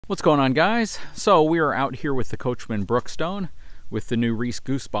What's going on, guys? So we are out here with the Coachman Brookstone with the new Reese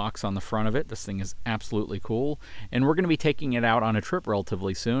Goose box on the front of it. This thing is absolutely cool, and we're going to be taking it out on a trip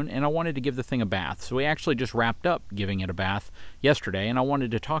relatively soon, and I wanted to give the thing a bath. So we actually just wrapped up giving it a bath yesterday, and I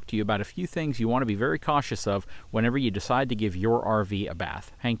wanted to talk to you about a few things you want to be very cautious of whenever you decide to give your RV a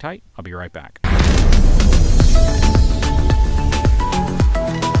bath. Hang tight, I'll be right back.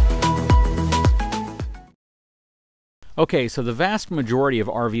 Okay, so the vast majority of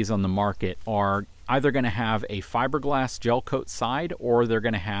RVs on the market are either going to have a fiberglass gel coat side or they're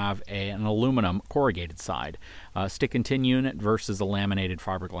going to have an aluminum corrugated side, stick and tin unit versus a laminated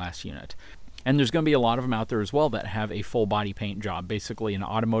fiberglass unit. And there's going to be a lot of them out there as well that have a full body paint job, basically an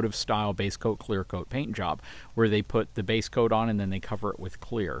automotive style base coat, clear coat paint job, where they put the base coat on and then they cover it with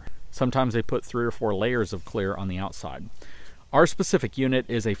clear. Sometimes they put 3 or 4 layers of clear on the outside. Our specific unit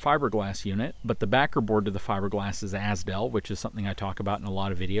is a fiberglass unit, but the backer board to the fiberglass is Azdel, which is something I talk about in a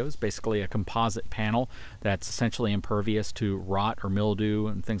lot of videos. Basically a composite panel that's essentially impervious to rot or mildew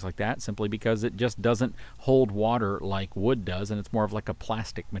and things like that, simply because it just doesn't hold water like wood does, and it's more of like a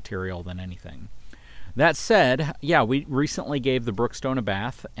plastic material than anything. That said, yeah, we recently gave the Brookstone a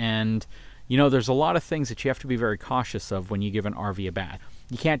bath, and you know, there's a lot of things that you have to be very cautious of when you give an RV a bath.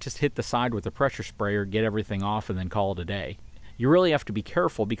 You can't just hit the side with a pressure sprayer, get everything off, and then call it a day. You really have to be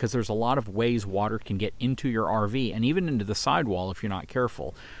careful because there's a lot of ways water can get into your RV and even into the sidewall if you're not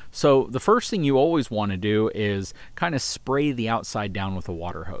careful. So the first thing you always want to do is kind of spray the outside down with a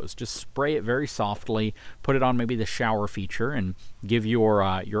water hose. Just spray it very softly, put it on maybe the shower feature and give your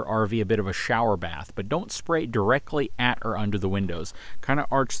RV a bit of a shower bath. But don't spray directly at or under the windows. Kind of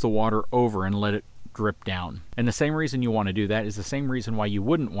arch the water over and let it drip down. And the same reason you want to do that is the same reason why you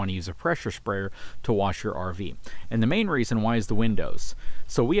wouldn't want to use a pressure sprayer to wash your RV. And the main reason why is the windows.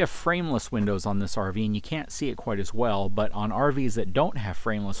 So we have frameless windows on this RV, and you can't see it quite as well, but on RVs that don't have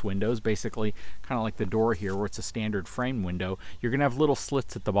frameless windows, basically kind of like the door here where it's a standard frame window, you're going to have little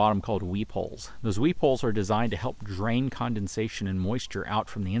slits at the bottom called weep holes. Those weep holes are designed to help drain condensation and moisture out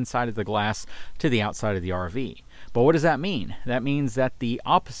from the inside of the glass to the outside of the RV. But what does that mean? That means that the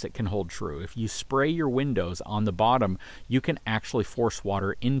opposite can hold true. If you spray your windows on the bottom, you can actually force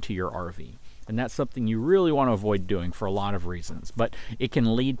water into your RV. And that's something you really want to avoid doing for a lot of reasons. But it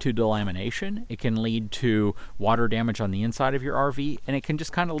can lead to delamination, it can lead to water damage on the inside of your RV, and it can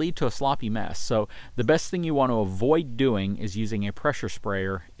just kind of lead to a sloppy mess. So the best thing you want to avoid doing is using a pressure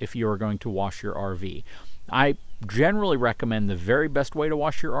sprayer if you are going to wash your RV. I generally recommend the very best way to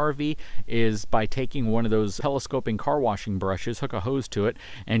wash your RV is by taking one of those telescoping car washing brushes, hook a hose to it,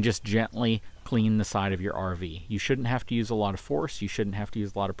 and just gently clean the side of your RV. You shouldn't have to use a lot of force. You shouldn't have to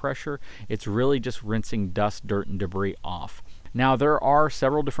use a lot of pressure. It's really just rinsing dust, dirt, and debris off. Now, there are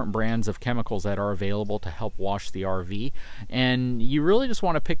several different brands of chemicals that are available to help wash the RV, and you really just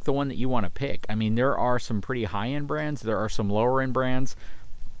want to pick the one that you want to pick. I mean, there are some pretty high-end brands. There are some lower-end brands.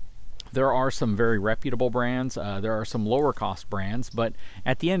 There are some very reputable brands, there are some lower cost brands, but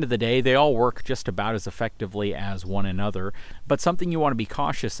at the end of the day, they all work just about as effectively as one another. But something you want to be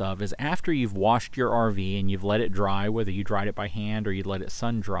cautious of is after you've washed your RV and you've let it dry, whether you dried it by hand or you let it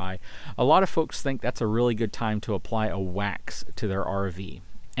sun dry, a lot of folks think that's a really good time to apply a wax to their RV.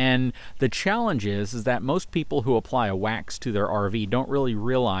 And the challenge is that most people who apply a wax to their RV don't really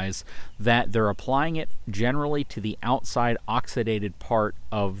realize that they're applying it generally to the outside oxidated part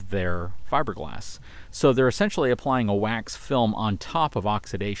of their fiberglass. So they're essentially applying a wax film on top of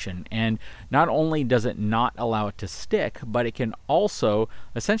oxidation, and not only does it not allow it to stick, but it can also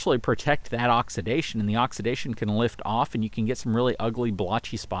essentially protect that oxidation, and the oxidation can lift off and you can get some really ugly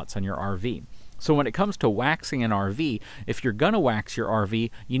blotchy spots on your RV. So when it comes to waxing an RV, if you're going to wax your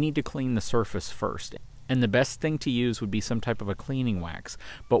RV, you need to clean the surface first. And the best thing to use would be some type of a cleaning wax.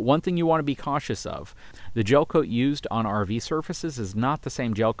 But one thing you want to be cautious of, the gel coat used on RV surfaces is not the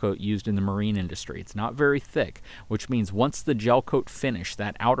same gel coat used in the marine industry. It's not very thick, which means once the gel coat finish,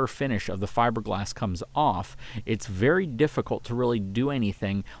 that outer finish of the fiberglass comes off, it's very difficult to really do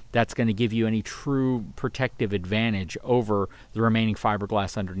anything that's going to give you any true protective advantage over the remaining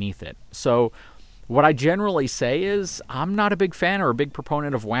fiberglass underneath it. So what I generally say is I'm not a big fan or a big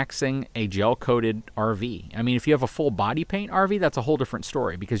proponent of waxing a gel-coated RV. I mean, if you have a full body paint RV, that's a whole different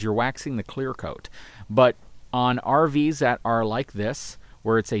story because you're waxing the clear coat. But on RVs that are like this,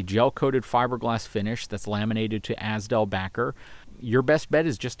 where it's a gel-coated fiberglass finish that's laminated to Azdel backer, your best bet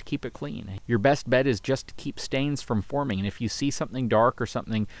is just to keep it clean. Your best bet is just to keep stains from forming. And if you see something dark or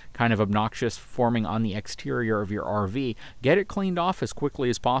something kind of obnoxious forming on the exterior of your RV, get it cleaned off as quickly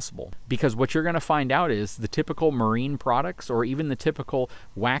as possible. Because what you're going to find out is the typical marine products or even the typical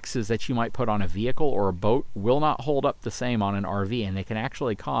waxes that you might put on a vehicle or a boat will not hold up the same on an RV, and they can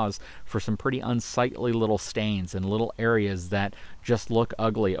actually cause for some pretty unsightly little stains and little areas that just look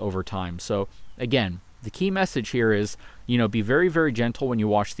ugly over time. So again, the key message here is, be very, very gentle when you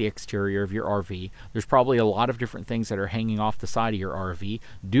wash the exterior of your RV. There's probably a lot of different things that are hanging off the side of your RV.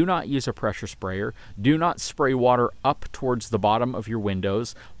 Do not use a pressure sprayer. Do not spray water up towards the bottom of your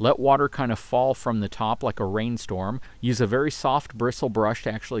windows. Let water kind of fall from the top like a rainstorm. Use a very soft bristle brush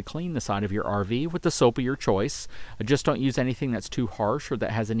to actually clean the side of your RV with the soap of your choice. Just don't use anything that's too harsh or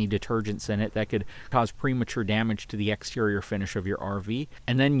that has any detergents in it that could cause premature damage to the exterior finish of your RV.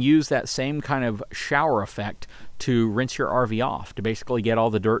 And then use that same kind of shower effect to rinse your RV off, to basically get all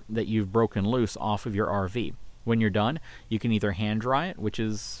the dirt that you've broken loose off of your RV. When you're done, you can either hand dry it, which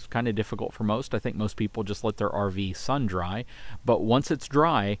is kind of difficult for most. I think most people just let their RV sun dry. But once it's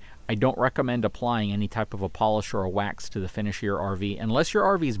dry, I don't recommend applying any type of a polish or a wax to the finish of your RV unless your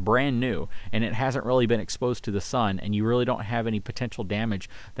RV is brand new and it hasn't really been exposed to the sun and you really don't have any potential damage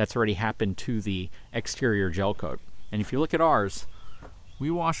that's already happened to the exterior gel coat. And if you look at ours,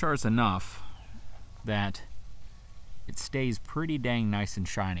 we wash ours enough that it stays pretty dang nice and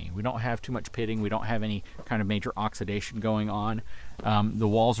shiny. We don't have too much pitting. We don't have any kind of major oxidation going on. The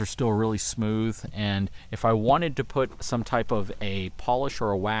walls are still really smooth, and if I wanted to put some type of a polish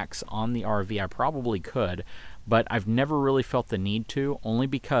or a wax on the RV, I probably could, but I've never really felt the need to, only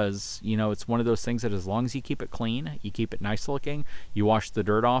because, it's one of those things that as long as you keep it clean, you keep it nice looking, you wash the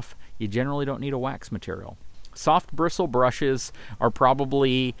dirt off, you generally don't need a wax material. Soft bristle brushes are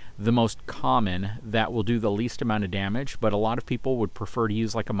probably the most common that will do the least amount of damage, but a lot of people would prefer to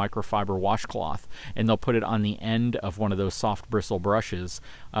use like a microfiber washcloth, and they'll put it on the end of one of those soft bristle brushes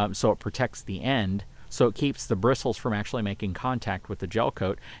so it protects the end, so it keeps the bristles from actually making contact with the gel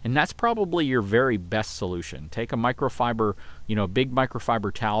coat. And that's probably your very best solution. Take a microfiber, big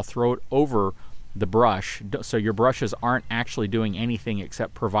microfiber towel, throw it over the brush so your brushes aren't actually doing anything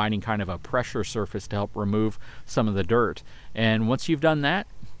except providing kind of a pressure surface to help remove some of the dirt. And once you've done that,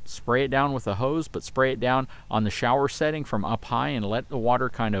 spray it down with a hose, but spray it down on the shower setting from up high and let the water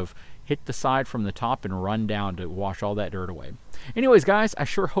kind of hit the side from the top and run down to wash all that dirt away. Anyways, guys, I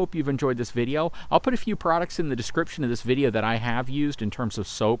sure hope you've enjoyed this video. I'll put a few products in the description of this video that I have used in terms of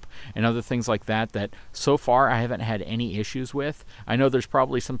soap and other things like that so far I haven't had any issues with. I know there's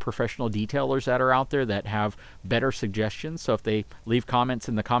probably some professional detailers that are out there that have better suggestions, so if they leave comments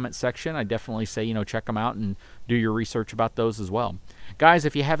in the comment section, I definitely say, check them out and do your research about those as well. Guys,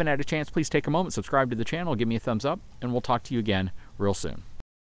 if you haven't had a chance, please take a moment, subscribe to the channel, give me a thumbs up, and we'll talk to you again real soon.